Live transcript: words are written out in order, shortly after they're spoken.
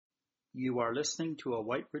You are listening to a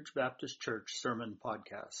White Ridge Baptist Church sermon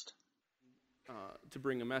podcast. To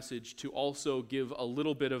bring a message, to also give a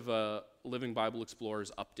little bit of a Living Bible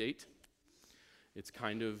Explorers update. It's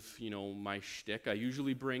kind of, my shtick. I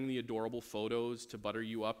usually bring the adorable photos to butter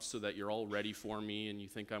you up so that you're all ready for me and you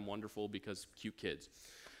think I'm wonderful because cute kids.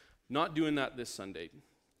 Not doing that this Sunday.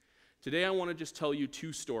 Today I want to just tell you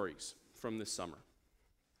two stories from this summer.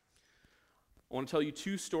 I want to tell you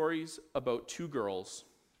two stories about two girls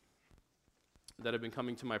that have been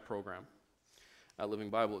coming to my program at Living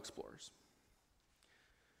Bible Explorers.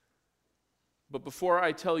 But before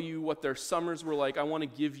I tell you what their summers were like, I want to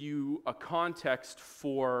give you a context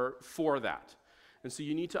for that. And so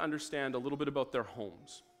you need to understand a little bit about their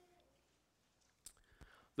homes.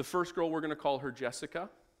 The first girl, we're going to call her Jessica.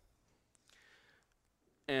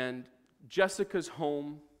 And Jessica's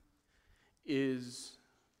home is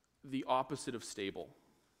the opposite of stable.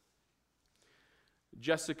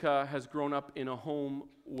 Jessica has grown up in a home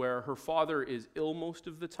where her father is ill most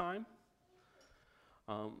of the time.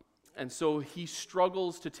 And so he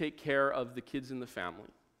struggles to take care of the kids in the family.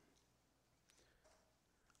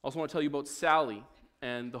 I also want to tell you about Sally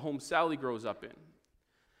and the home Sally grows up in.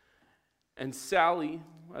 And Sally,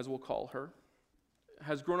 as we'll call her,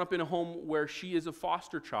 has grown up in a home where she is a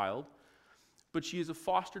foster child, but she is a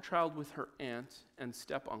foster child with her aunt and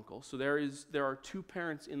step-uncle. So there are two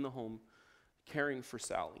parents in the home caring for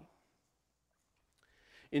Sally.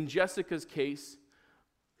 In Jessica's case,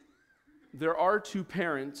 there are two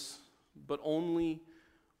parents, but only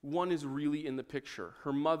one is really in the picture.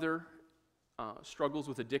 Her mother struggles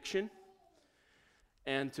with addiction,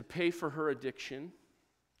 and to pay for her addiction,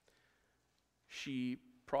 she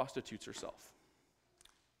prostitutes herself.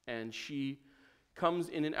 And she comes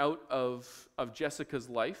in and out of Jessica's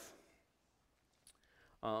life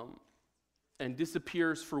and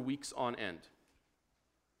disappears for weeks on end.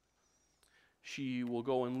 She will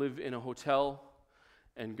go and live in a hotel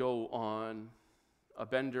and go on a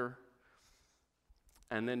bender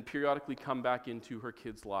and then periodically come back into her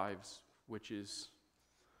kids' lives, which is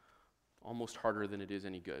almost harder than it is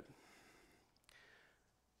any good.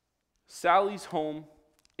 Sally's home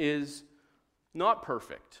is not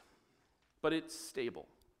perfect, but it's stable.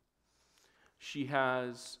 She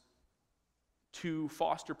has two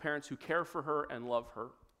foster parents who care for her and love her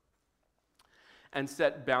and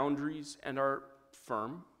set boundaries and are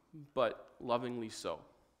firm, but lovingly so.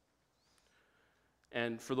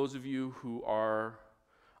 And for those of you who are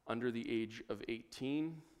under the age of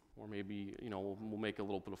 18, or maybe, we'll make a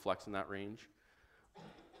little bit of flex in that range,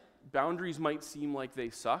 boundaries might seem like they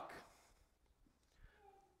suck,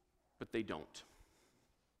 but they don't.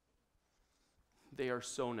 They are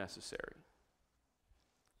so necessary.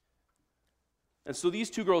 And so these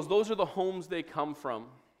two girls, those are the homes they come from.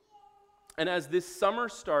 And as this summer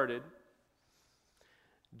started,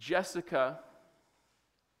 Jessica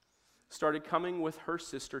started coming with her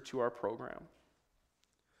sister to our program.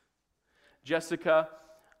 Jessica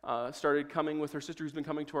started coming with her sister, who's been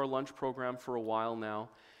coming to our lunch program for a while now.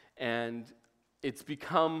 And it's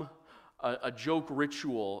become a joke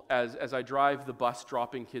ritual as I drive the bus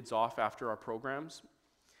dropping kids off after our programs,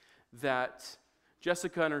 that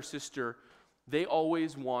Jessica and her sister, they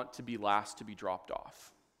always want to be last to be dropped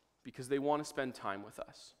off because they want to spend time with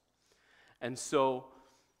us. And so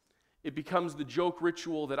it becomes the joke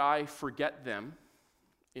ritual that I forget them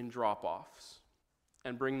in drop-offs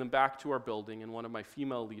and bring them back to our building, and one of my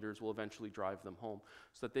female leaders will eventually drive them home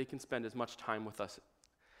so that they can spend as much time with us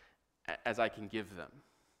as I can give them,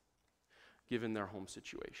 given their home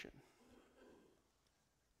situation.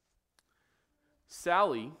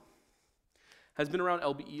 Sally has been around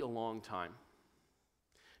LBE a long time.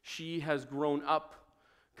 She has grown up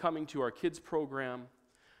coming to our kids program,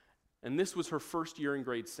 and this was her first year in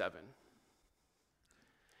grade 7.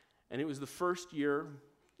 And it was the first year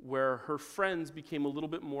where her friends became a little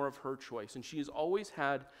bit more of her choice, and she has always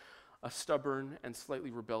had a stubborn and slightly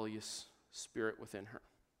rebellious spirit within her.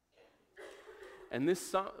 And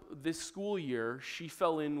this school year, she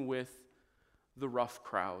fell in with the rough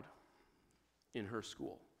crowd in her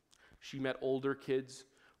school. She met older kids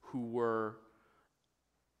who were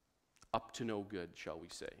up to no good, shall we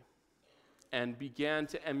say, and began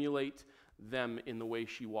to emulate them in the way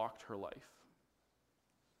she walked her life.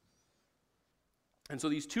 And so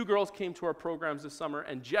these two girls came to our programs this summer,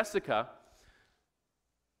 and Jessica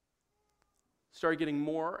started getting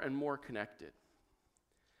more and more connected.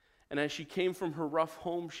 And as she came from her rough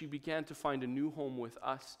home, she began to find a new home with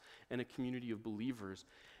us and a community of believers.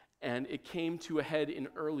 And it came to a head in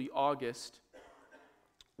early August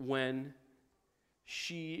when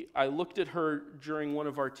I looked at her during one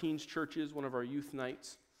of our teens churches, one of our youth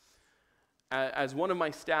nights, as one of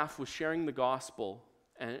my staff was sharing the gospel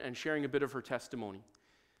and sharing a bit of her testimony,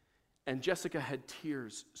 and Jessica had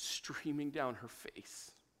tears streaming down her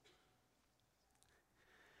face.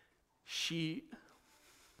 She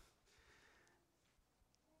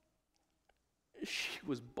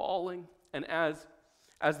was bawling, and as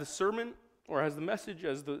the sermon, or as the message,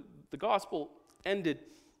 as the gospel ended,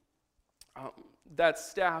 that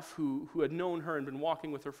staff who had known her and been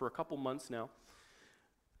walking with her for a couple months now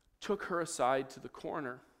took her aside to the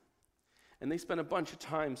corner, and they spent a bunch of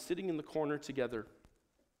time sitting in the corner together.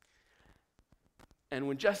 And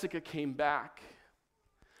when Jessica came back,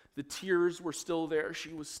 the tears were still there.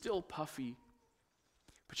 She was still puffy,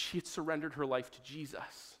 but she had surrendered her life to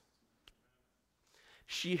Jesus.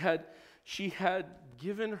 She had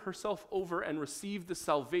given herself over and received the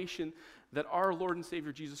salvation that our Lord and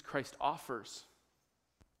Savior Jesus Christ offers.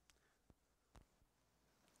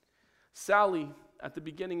 Sally, at the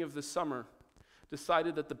beginning of the summer,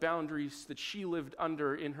 decided that the boundaries that she lived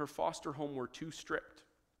under in her foster home were too strict.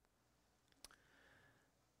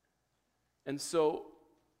 And so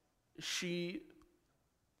she,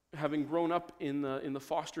 having grown up in the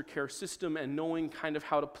foster care system and knowing kind of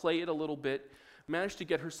how to play it a little bit, managed to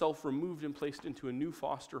get herself removed and placed into a new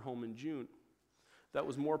foster home in June that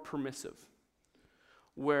was more permissive,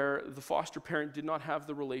 where the foster parent did not have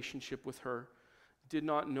the relationship with her, did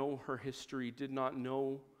not know her history, did not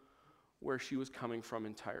know where she was coming from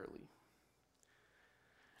entirely.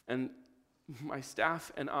 And my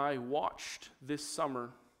staff and I watched this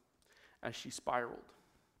summer as she spiraled.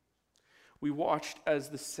 We watched as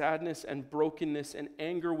the sadness and brokenness and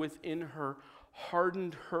anger within her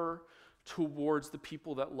hardened her towards the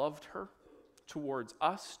people that loved her, towards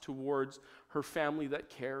us, towards her family that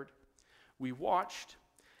cared. We watched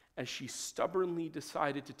as she stubbornly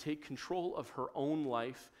decided to take control of her own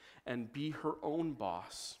life and be her own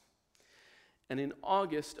boss. And in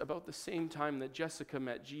August, about the same time that Jessica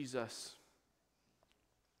met Jesus,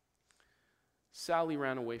 Sally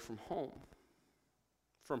ran away from home,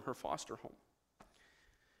 from her foster home.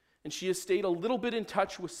 And she has stayed a little bit in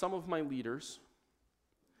touch with some of my leaders.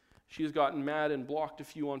 She has gotten mad and blocked a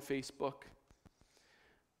few on Facebook.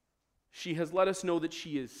 She has let us know that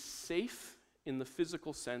she is safe in the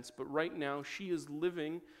physical sense, but right now she is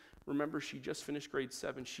living, remember she just finished grade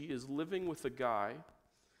 7, she is living with a guy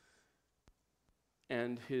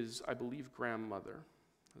and his, I believe, grandmother,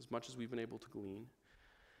 as much as we've been able to glean.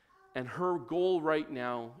 And her goal right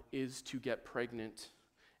now is to get pregnant.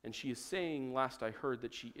 And she is saying, last I heard,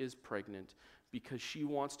 that she is pregnant because she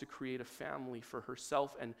wants to create a family for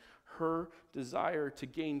herself, and her desire to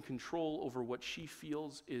gain control over what she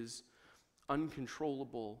feels is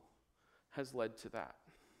uncontrollable has led to that.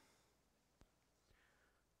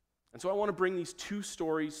 And so I want to bring these two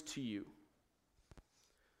stories to you.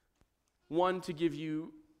 One, to give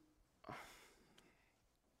you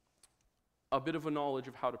a bit of a knowledge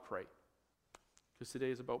of how to pray, because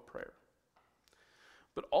today is about prayer.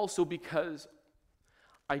 But also because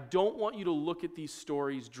I don't want you to look at these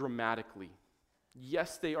stories dramatically.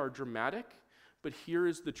 Yes, they are dramatic, but here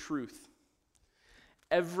is the truth.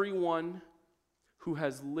 Everyone who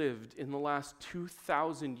has lived in the last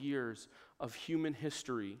 2,000 years of human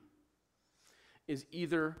history is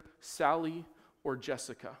either Sally or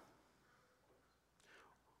Jessica.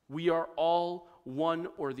 We are all one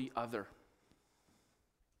or the other.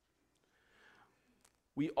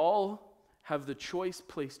 We all have the choice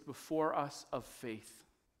placed before us of faith.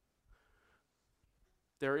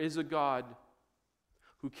 There is a God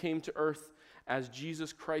who came to earth as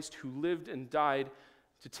Jesus Christ, who lived and died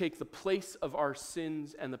to take the place of our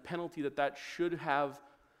sins and the penalty that should have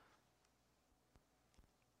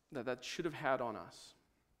had on us.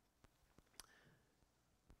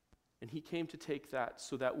 And he came to take that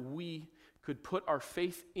so that we could put our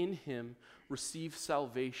faith in him, receive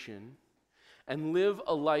salvation, and live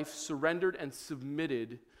a life surrendered and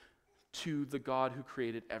submitted to the God who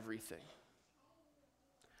created everything.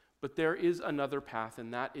 But there is another path,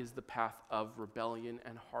 and that is the path of rebellion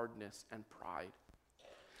and hardness and pride.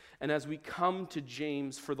 And as we come to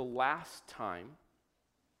James for the last time,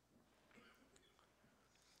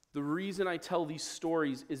 the reason I tell these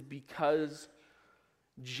stories is because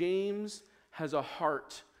James has a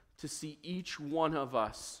heart to see each one of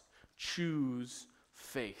us choose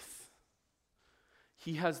faith.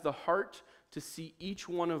 He has the heart to see each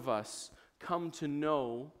one of us come to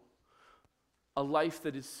know a life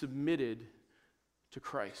that is submitted to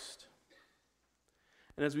Christ.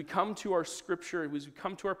 And as we come to our scripture, as we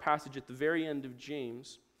come to our passage at the very end of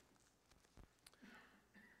James,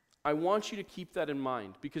 I want you to keep that in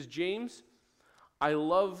mind, because James, I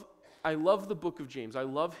love the book of James. I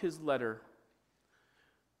love his letter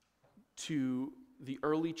to the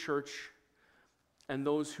early church and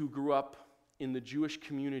those who grew up in the Jewish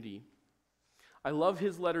community. I love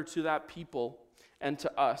his letter to that people and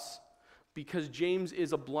to us because James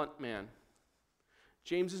is a blunt man.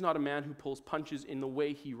 James is not a man who pulls punches in the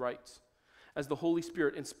way he writes. As the Holy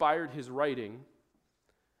Spirit inspired his writing,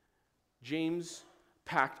 James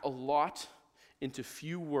packed a lot into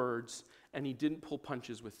few words, and he didn't pull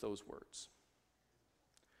punches with those words.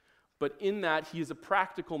 But in that, he is a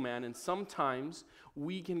practical man, and sometimes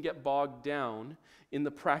we can get bogged down in the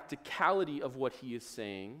practicality of what he is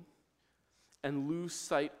saying and lose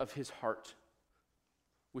sight of his heart,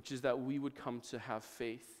 which is that we would come to have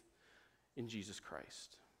faith in Jesus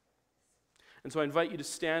Christ. And so I invite you to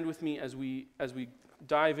stand with me as we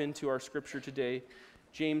dive into our scripture today,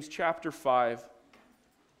 James chapter 5,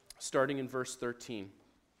 starting in verse 13.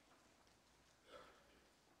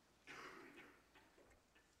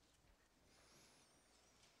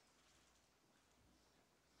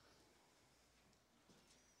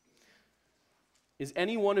 Is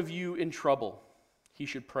any one of you in trouble? He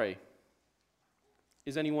should pray.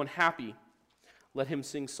 Is anyone happy? Let him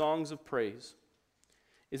sing songs of praise.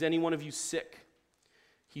 Is any one of you sick?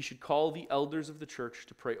 He should call the elders of the church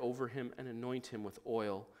to pray over him and anoint him with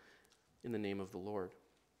oil in the name of the Lord.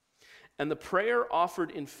 And the prayer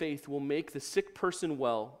offered in faith will make the sick person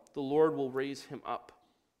well. The Lord will raise him up.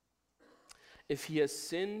 If he has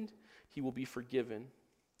sinned, he will be forgiven.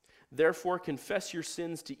 Therefore, confess your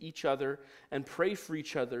sins to each other and pray for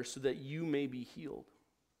each other so that you may be healed.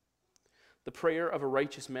 The prayer of a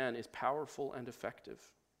righteous man is powerful and effective.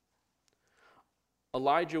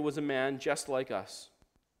 Elijah was a man just like us.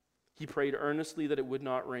 He prayed earnestly that it would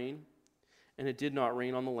not rain, and it did not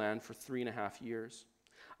rain on the land for 3.5 years.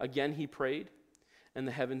 Again he prayed, and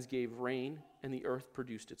the heavens gave rain, and the earth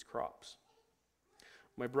produced its crops.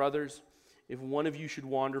 My brothers, if one of you should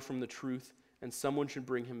wander from the truth, and someone should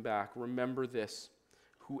bring him back, remember this: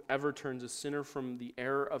 whoever turns a sinner from the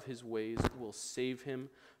error of his ways will save him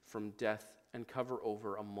from death and cover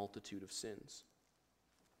over a multitude of sins.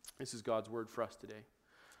 This is God's word for us today.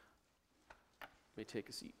 You may take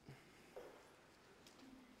a seat.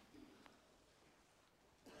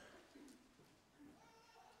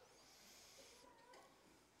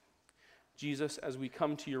 Jesus, as we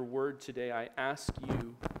come to your word today, I ask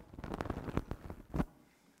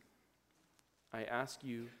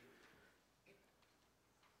you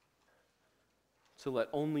to let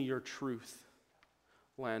only your truth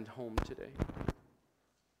land home today.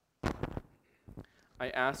 I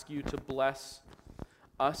ask you to bless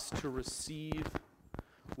us to receive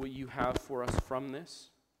what you have for us from this.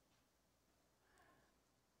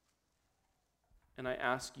 And I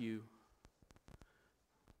ask you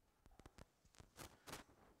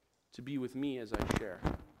to be with me as I share.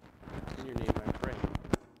 In your name I pray.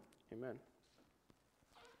 Amen.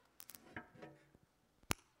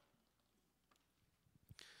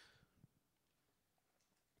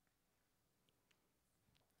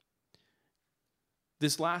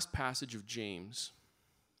 This last passage of James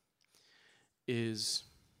is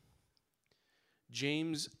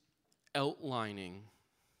James outlining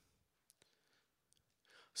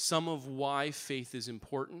some of why faith is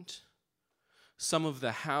important, some of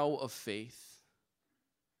the how of faith,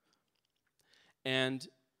 and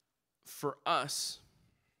for us,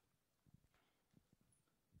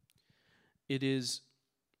 it is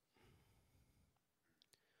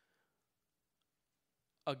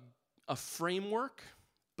a framework,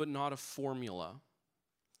 but not a formula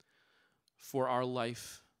for our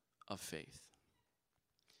life of faith.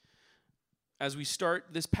 As we start,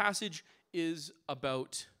 this passage is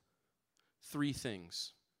about 3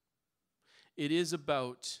 things. It is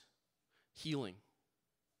about healing.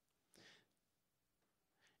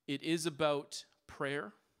 It is about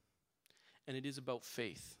prayer, and it is about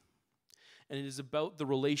faith. And it is about the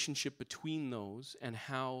relationship between those and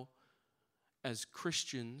how, as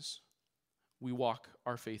Christians, we walk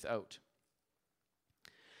our faith out.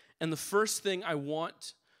 And the first thing I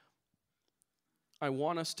want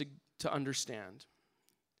us to understand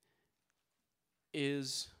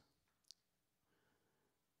is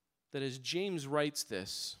that as James writes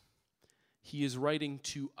this, he is writing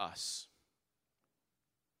to us.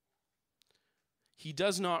 He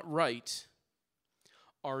does not write,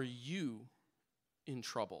 "Are you in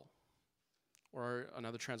trouble?" Or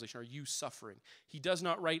another translation, "Are you suffering?" He does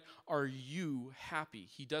not write, "Are you happy?"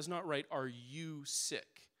 He does not write, "Are you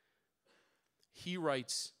sick?" He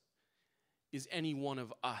writes, "Is any one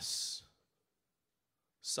of us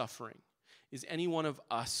suffering? Is any one of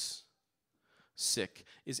us sick?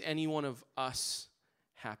 Is any one of us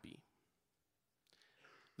happy?"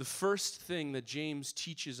 The first thing that James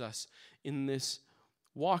teaches us in this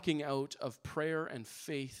walking out of prayer and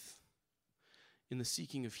faith in the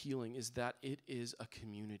seeking of healing is that it is a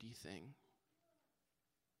community thing.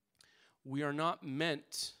 We are not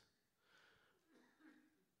meant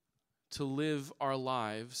to live our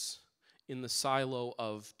lives in the silo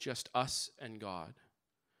of just us and God.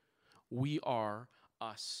 We are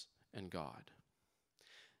us and God.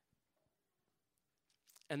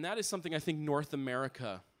 And that is something I think North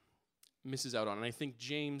America misses out on. And I think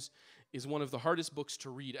James is one of the hardest books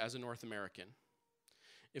to read as a North American,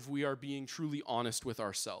 if we are being truly honest with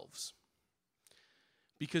ourselves.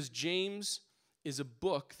 Because James is a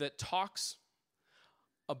book that talks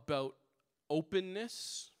about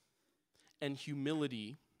openness and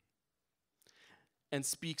humility and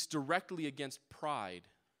speaks directly against pride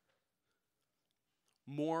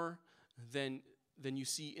more than you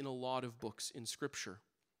see in a lot of books in Scripture.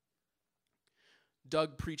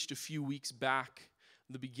 Doug preached a few weeks back,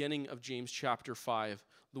 the beginning of James chapter 5,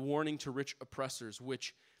 the warning to rich oppressors,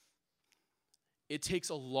 which it takes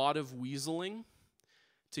a lot of weaseling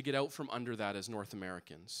to get out from under that as North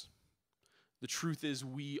Americans. The truth is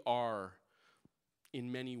we are,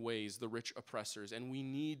 in many ways, the rich oppressors, and we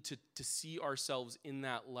need to see ourselves in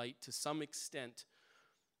that light to some extent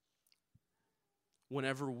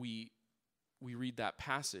whenever we read that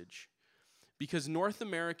passage. Because North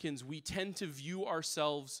Americans, we tend to view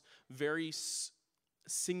ourselves very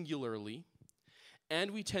singularly,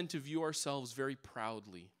 and we tend to view ourselves very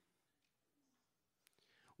proudly.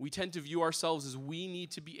 We tend to view ourselves as we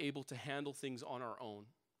need to be able to handle things on our own.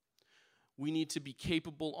 We need to be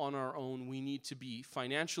capable on our own. We need to be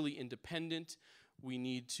financially independent. We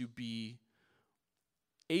need to be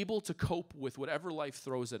able to cope with whatever life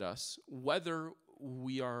throws at us, whether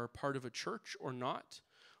we are part of a church or not,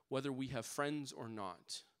 whether we have friends or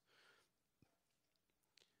not.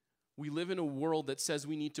 We live in a world that says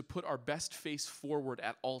we need to put our best face forward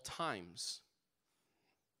at all times.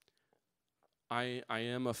 I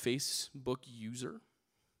am a Facebook user.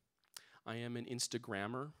 I am an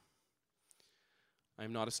Instagrammer. I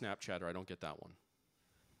am not a Snapchatter. I don't get that one.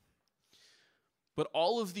 But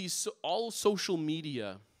all social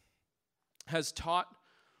media has taught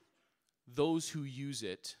those who use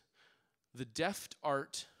it the deft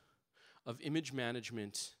art of image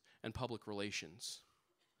management and public relations.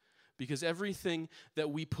 Because everything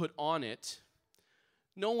that we put on it,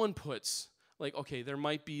 no one puts, like, okay, there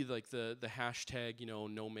might be like the hashtag,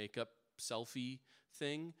 no makeup selfie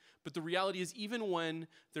thing. But the reality is, even when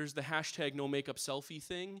there's the hashtag no makeup selfie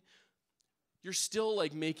thing, you're still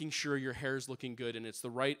like making sure your hair's looking good and it's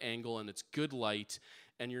the right angle and it's good light,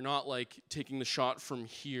 and you're not like taking the shot from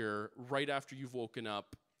here right after you've woken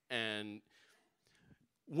up. And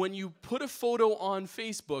when you put a photo on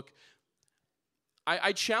Facebook,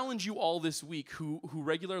 I challenge you all this week who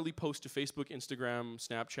regularly post to Facebook, Instagram,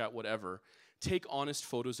 Snapchat, whatever, take honest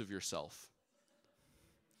photos of yourself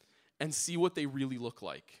and see what they really look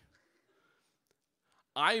like.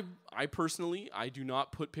 I personally, I do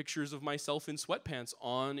not put pictures of myself in sweatpants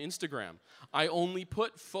on Instagram. I only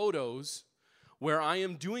put photos where I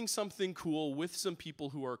am doing something cool with some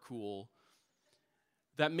people who are cool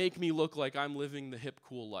that make me look like I'm living the hip,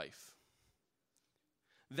 cool life.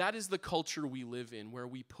 That is the culture we live in, where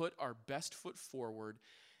we put our best foot forward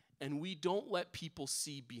and we don't let people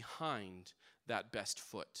see behind that best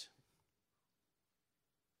foot.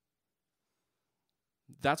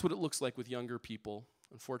 That's what it looks like with younger people.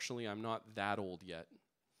 Unfortunately, I'm not that old yet,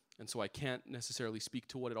 and so I can't necessarily speak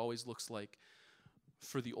to what it always looks like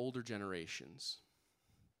for the older generations.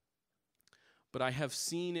 But I have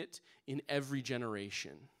seen it in every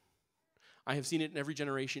generation. I have seen it in every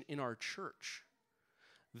generation in our church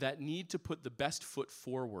that need to put the best foot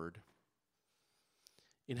forward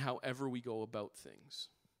in however we go about things.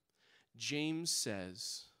 James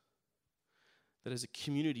says that as a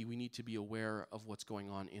community, we need to be aware of what's going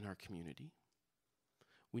on in our community.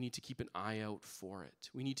 We need to keep an eye out for it.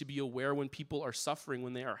 We need to be aware when people are suffering,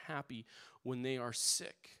 when they are happy, when they are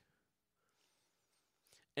sick.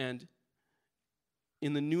 And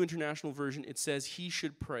in the New International Version, it says he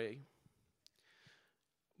should pray.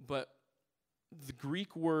 But the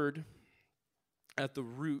Greek word at the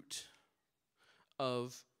root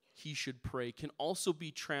of he should pray can also be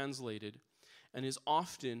translated, and is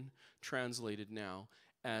often translated now,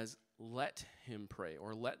 as let him pray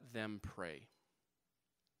or let them pray.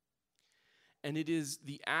 And it is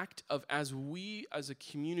the act of, as we as a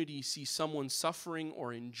community see someone suffering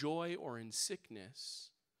or in joy or in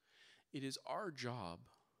sickness, it is our job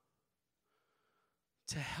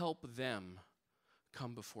to help them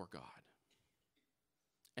come before God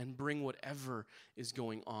and bring whatever is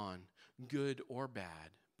going on, good or bad,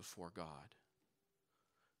 before God.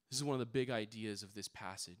 This is one of the big ideas of this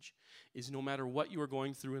passage, is no matter what you are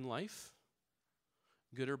going through in life,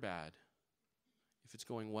 good or bad, if it's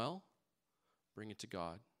going well, bring it to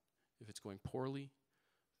God. If it's going poorly,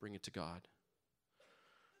 bring it to God.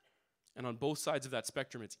 And on both sides of that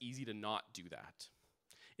spectrum, it's easy to not do that.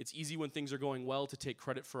 It's easy when things are going well to take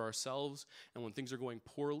credit for ourselves, and when things are going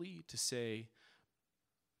poorly to say,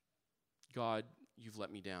 God, you've let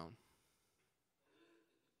me down.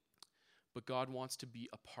 But God wants to be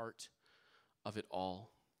a part of it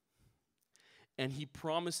all. And he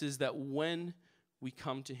promises that when we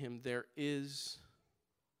come to him, there is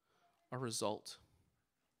a result.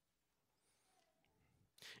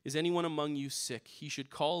 Is anyone among you sick? He should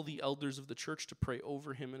call the elders of the church to pray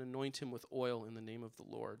over him and anoint him with oil in the name of the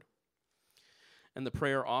Lord. And the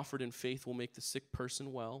prayer offered in faith will make the sick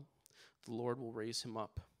person well. The Lord will raise him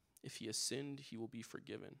up. If he has sinned, he will be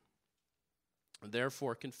forgiven.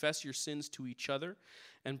 Therefore, confess your sins to each other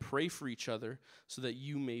and pray for each other so that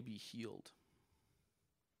you may be healed.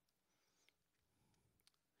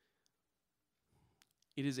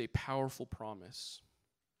 It is a powerful promise.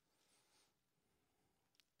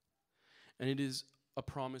 And it is a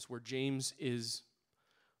promise where James is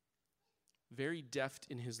very deft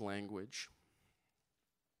in his language.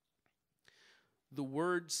 The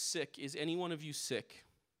word sick, is any one of you sick,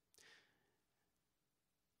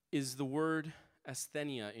 is the word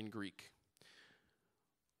asthenia in Greek,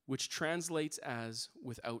 which translates as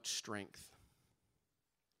without strength.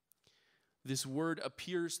 This word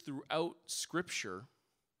appears throughout Scripture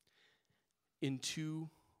in two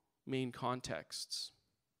main contexts: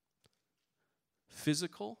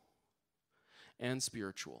 physical and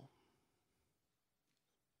spiritual.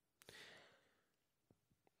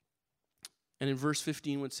 And in verse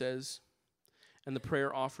 15, when it says, and the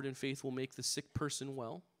prayer offered in faith will make the sick person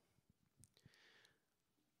well,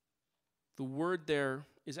 the word there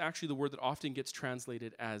is actually the word that often gets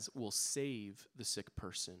translated as will save the sick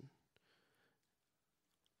person.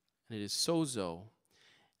 And it is sozo,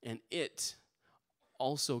 and it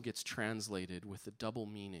also gets translated with the double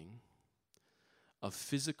meaning of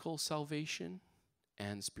physical salvation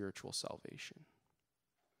and spiritual salvation.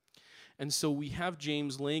 And so we have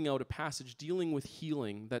James laying out a passage dealing with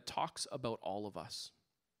healing that talks about all of us.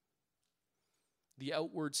 The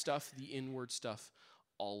outward stuff, the inward stuff,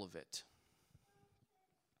 all of it.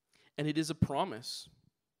 And it is a promise.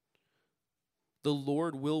 The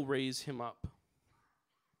Lord will raise him up.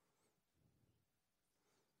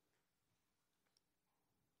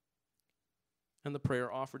 And the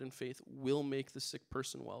prayer offered in faith will make the sick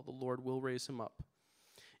person well. The Lord will raise him up.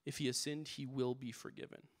 If he has sinned, he will be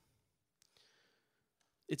forgiven.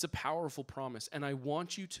 It's a powerful promise, and I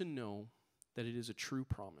want you to know that it is a true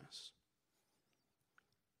promise.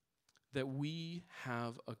 That we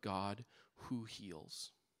have a God who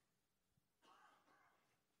heals.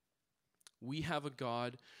 We have a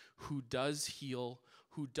God who does heal,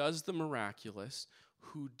 who does the miraculous,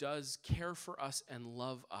 who does care for us and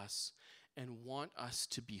love us and want us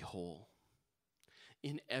to be whole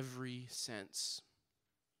in every sense.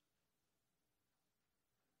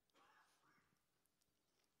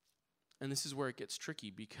 And this is where it gets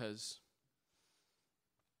tricky, because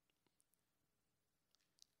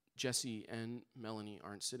Jesse and Melanie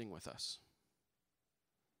aren't sitting with us.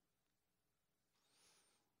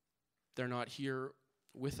 They're not here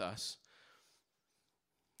with us.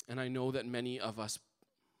 And I know that many of us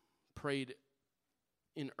prayed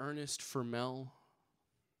in earnest for Mel,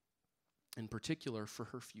 in particular for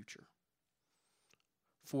her future,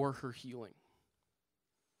 for her healing.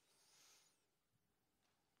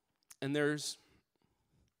 And there's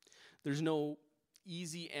no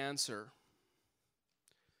easy answer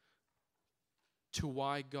to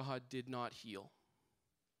why God did not heal.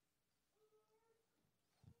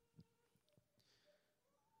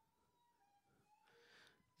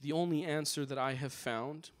 The only answer that I have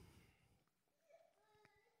found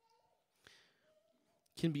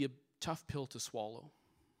can be a tough pill to swallow.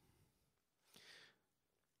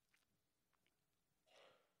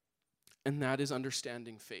 And that is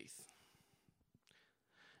understanding faith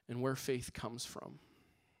and where faith comes from.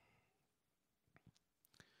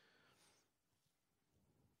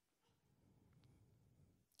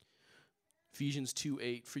 Ephesians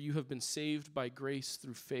 2:8, for you have been saved by grace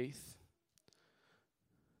through faith.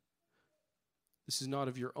 This is not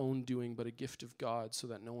of your own doing, but a gift of God, so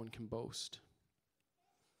that no one can boast.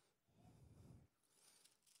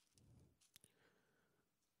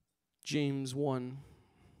 James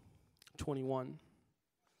 1:21.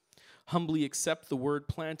 Humbly accept the word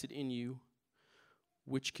planted in you,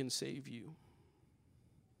 which can save you.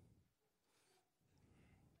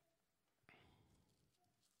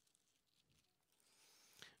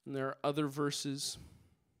 And there are other verses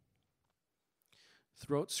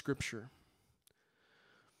throughout Scripture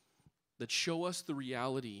that show us the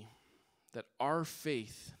reality that our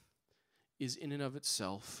faith is in and of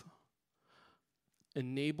itself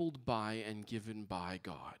enabled by and given by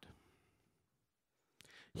God.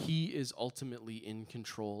 He is ultimately in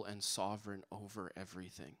control and sovereign over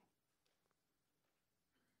everything.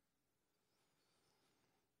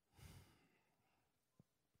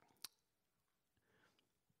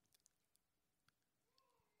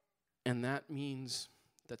 And that means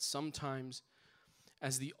that sometimes,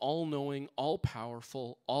 as the all-knowing,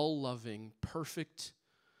 all-powerful, all-loving, perfect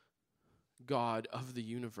God of the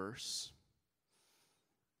universe,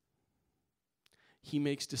 He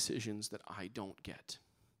makes decisions that I don't get.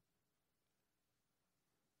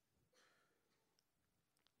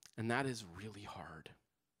 And that is really hard.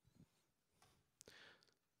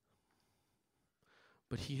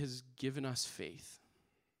 But He has given us faith.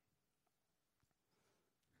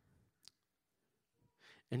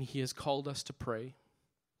 And He has called us to pray.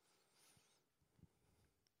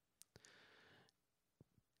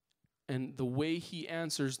 And the way He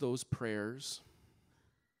answers those prayers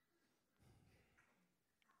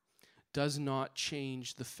does not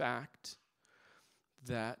change the fact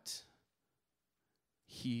that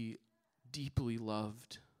He deeply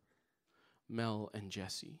loved Mel and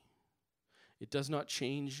Jesse. It does not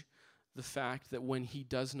change the fact that when He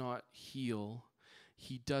does not heal,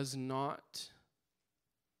 He does not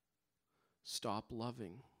stop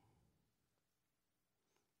loving.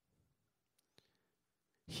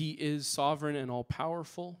 He is sovereign and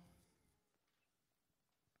all-powerful,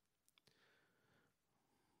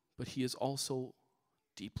 but He is also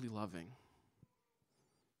deeply loving.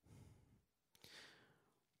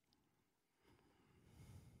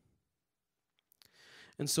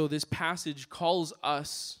 And so this passage calls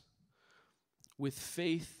us with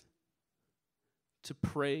faith to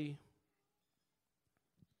pray.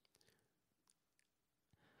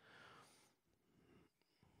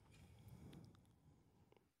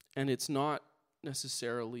 And it's not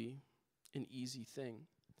necessarily an easy thing.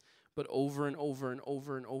 But over and over and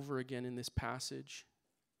over and over again in this passage,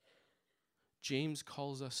 James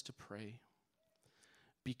calls us to pray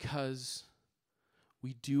because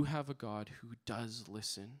we do have a God who does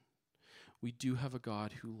listen. We do have a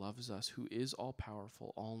God who loves us, who is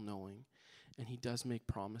all-powerful, all-knowing, and He does make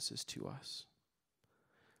promises to us.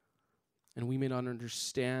 And we may not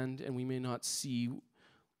understand and we may not see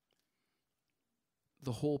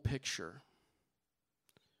the whole picture,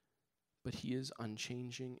 but He is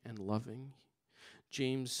unchanging and loving.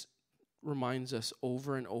 James reminds us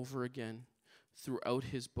over and over again throughout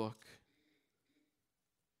his book.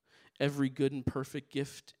 Every good and perfect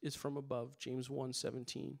gift is from above, James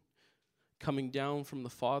 1:17, coming down from the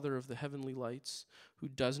Father of the heavenly lights, who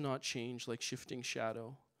does not change like shifting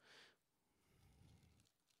shadow.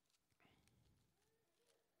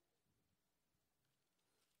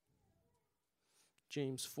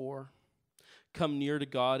 James 4, come near to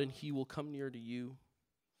God and He will come near to you.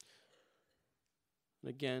 And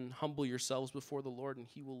again, humble yourselves before the Lord and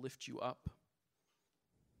He will lift you up.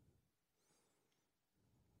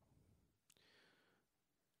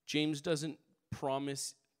 James doesn't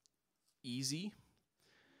promise easy.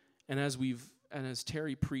 And as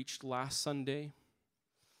Terry preached last Sunday,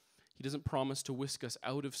 he doesn't promise to whisk us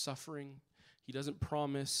out of suffering. He doesn't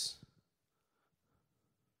promise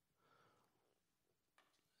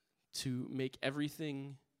to make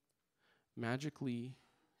everything magically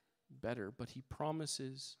better, but He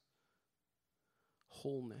promises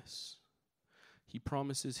wholeness. He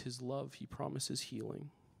promises His love. He promises healing.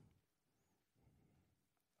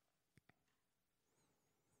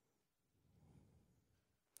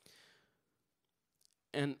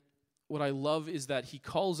 And what I love is that He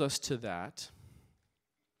calls us to that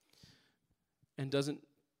and doesn't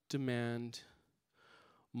demand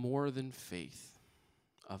more than faith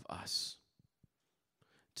of us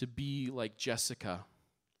to be like Jessica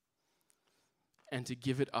and to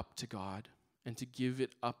give it up to God and to give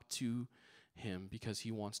it up to Him because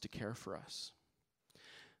He wants to care for us.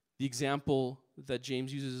 The example that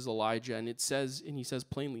James uses is Elijah, and he says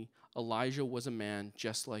plainly, Elijah was a man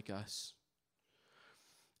just like us.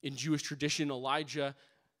 In Jewish tradition, Elijah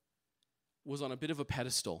was on a bit of a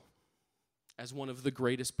pedestal as one of the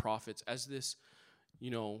greatest prophets, as this,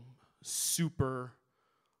 super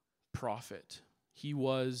prophet. He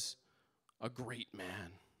was a great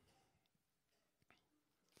man.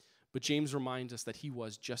 But James reminds us that he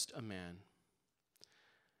was just a man.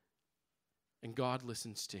 And God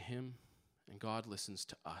listens to him, and God listens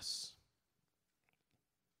to us.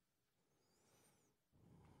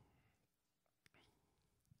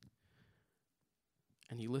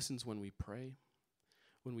 And he listens when we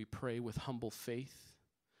pray with humble faith,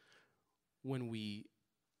 when we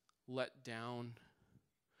let down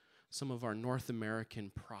some of our North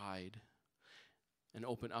American pride and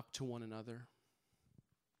open up to one another.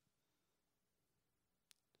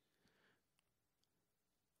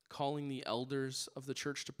 Calling the elders of the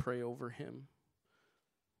church to pray over him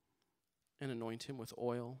and anoint him with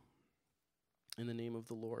oil in the name of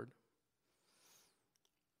the Lord.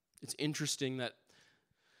 It's interesting that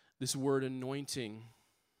this word anointing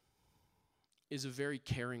is a very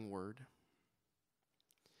caring word.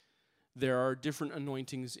 There are different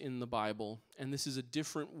anointings in the Bible, and this is a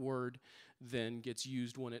different word than gets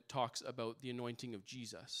used when it talks about the anointing of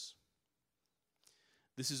Jesus.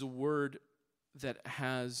 This is a word that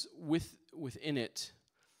has within it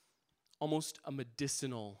almost a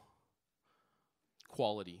medicinal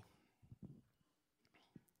quality.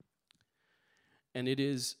 And it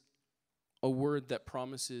is a word that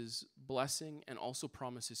promises blessing and also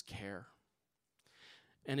promises care.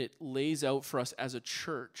 And it lays out for us as a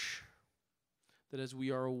church that as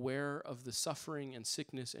we are aware of the suffering and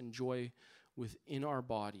sickness and joy within our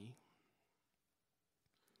body,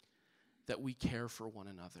 that we care for one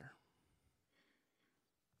another.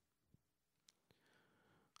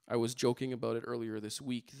 I was joking about it earlier this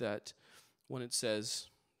week that when it says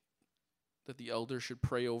that the elder should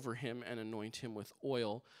pray over him and anoint him with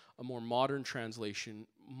oil, a more modern translation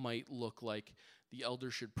might look like the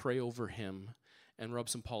elder should pray over him and rub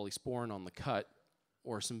some polysporin on the cut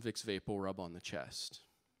or some Vicks Vapo rub on the chest.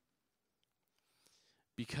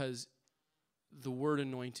 Because the word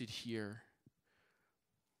anointed here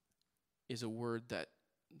is a word that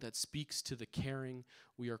speaks to the caring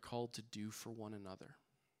we are called to do for one another.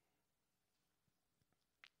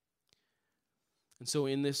 And so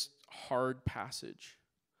in this hard passage,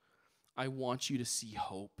 I want you to see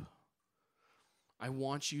hope. I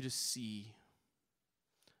want you to see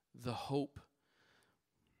the hope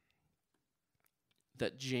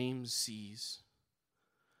that James sees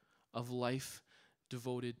of life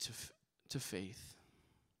devoted to faith,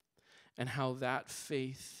 and how that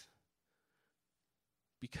faith,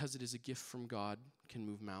 because it is a gift from God, can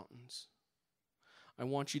move mountains. I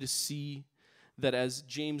want you to see that as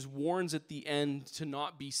James warns at the end to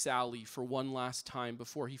not be Sally for one last time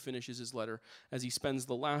before he finishes his letter, as he spends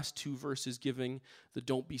the last 2 verses giving the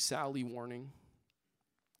don't be Sally warning.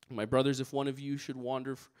 My brothers, if one of you should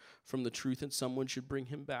wander from the truth and someone should bring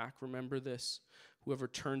him back, remember this: whoever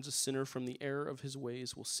turns a sinner from the error of his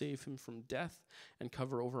ways will save him from death and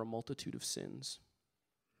cover over a multitude of sins.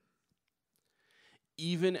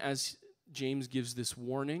 Even as James gives this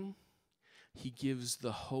warning, he gives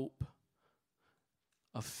the hope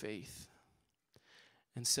of faith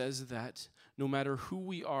and says that no matter who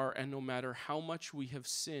we are and no matter how much we have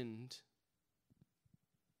sinned,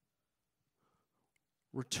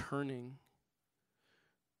 returning,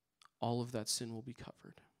 all of that sin will be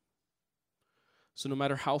covered. So no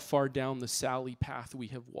matter how far down the Sally path we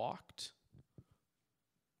have walked,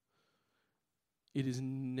 it is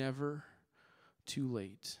never too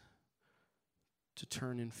late to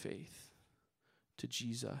turn in faith to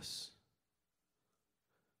Jesus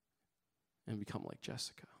and become like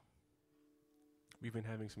Jessica. We've been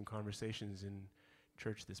having some conversations in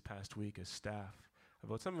church this past week as staff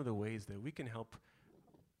about some of the ways that we can help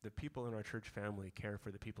the people in our church family care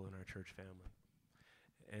for the people in our church family.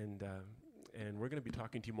 And we're going to be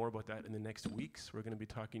talking to you more about that in the next weeks. We're going to be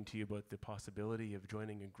talking to you about the possibility of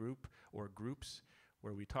joining a group or groups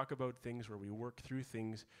where we talk about things, where we work through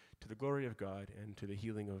things to the glory of God and to the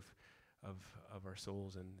healing of our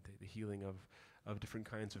souls and the healing of different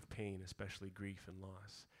kinds of pain, especially grief and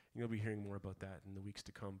loss. You'll be hearing more about that in the weeks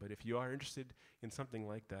to come. But if you are interested in something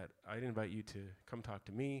like that, I'd invite you to come talk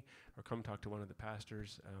to me or come talk to one of the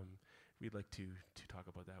pastors. We'd like to talk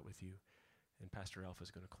about that with you. And Pastor Alpha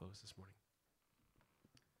is going to close this morning.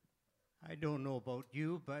 I don't know about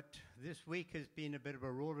you, but this week has been a bit of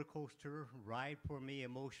a roller coaster ride for me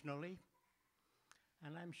emotionally.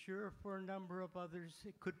 And I'm sure for a number of others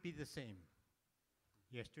it could be the same.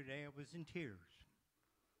 Yesterday I was in tears.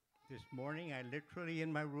 This morning I literally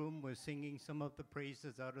in my room was singing some of the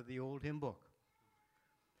praises out of the old hymn book.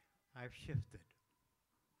 I've shifted.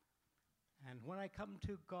 And when I come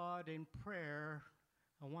to God in prayer,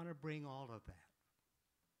 I want to bring all of that.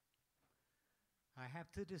 I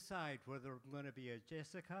have to decide whether I'm going to be a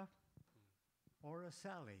Jessica or a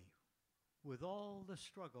Sally with all the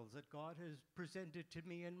struggles that God has presented to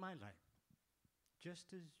me in my life. just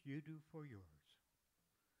as you do for yours.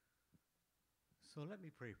 So let me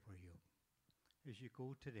pray for you as you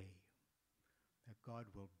go today, that God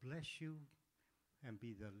will bless you and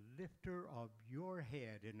be the lifter of your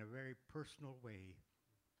head in a very personal way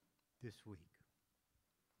this week.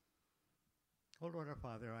 Oh Lord our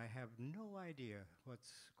Father, I have no idea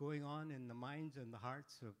what's going on in the minds and the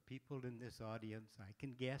hearts of people in this audience. I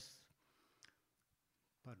can guess,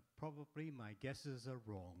 but probably my guesses are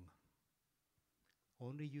wrong.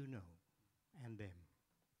 Only you know, and them.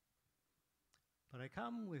 But I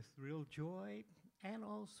come with real joy and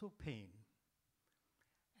also pain,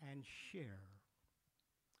 and share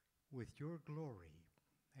with your glory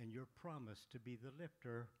and your promise to be the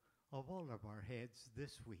lifter of all of our heads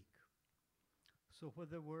this week. So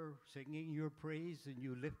whether we're singing your praise and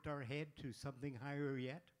you lift our head to something higher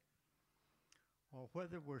yet, or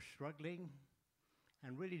whether we're struggling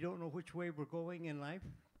and really don't know which way we're going in life,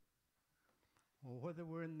 or whether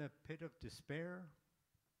we're in the pit of despair,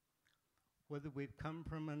 whether we've come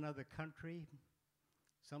from another country,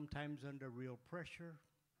 sometimes under real pressure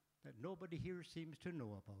that nobody here seems to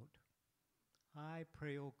know about, I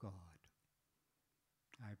pray, oh God,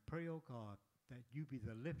 that you be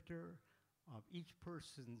the lifter of each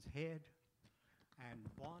person's head and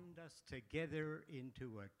bond us together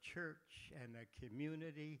into a church and a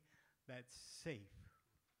community that's safe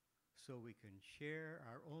so we can share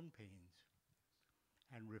our own pains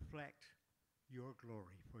and reflect your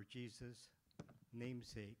glory. For Jesus' name's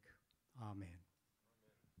sake, amen.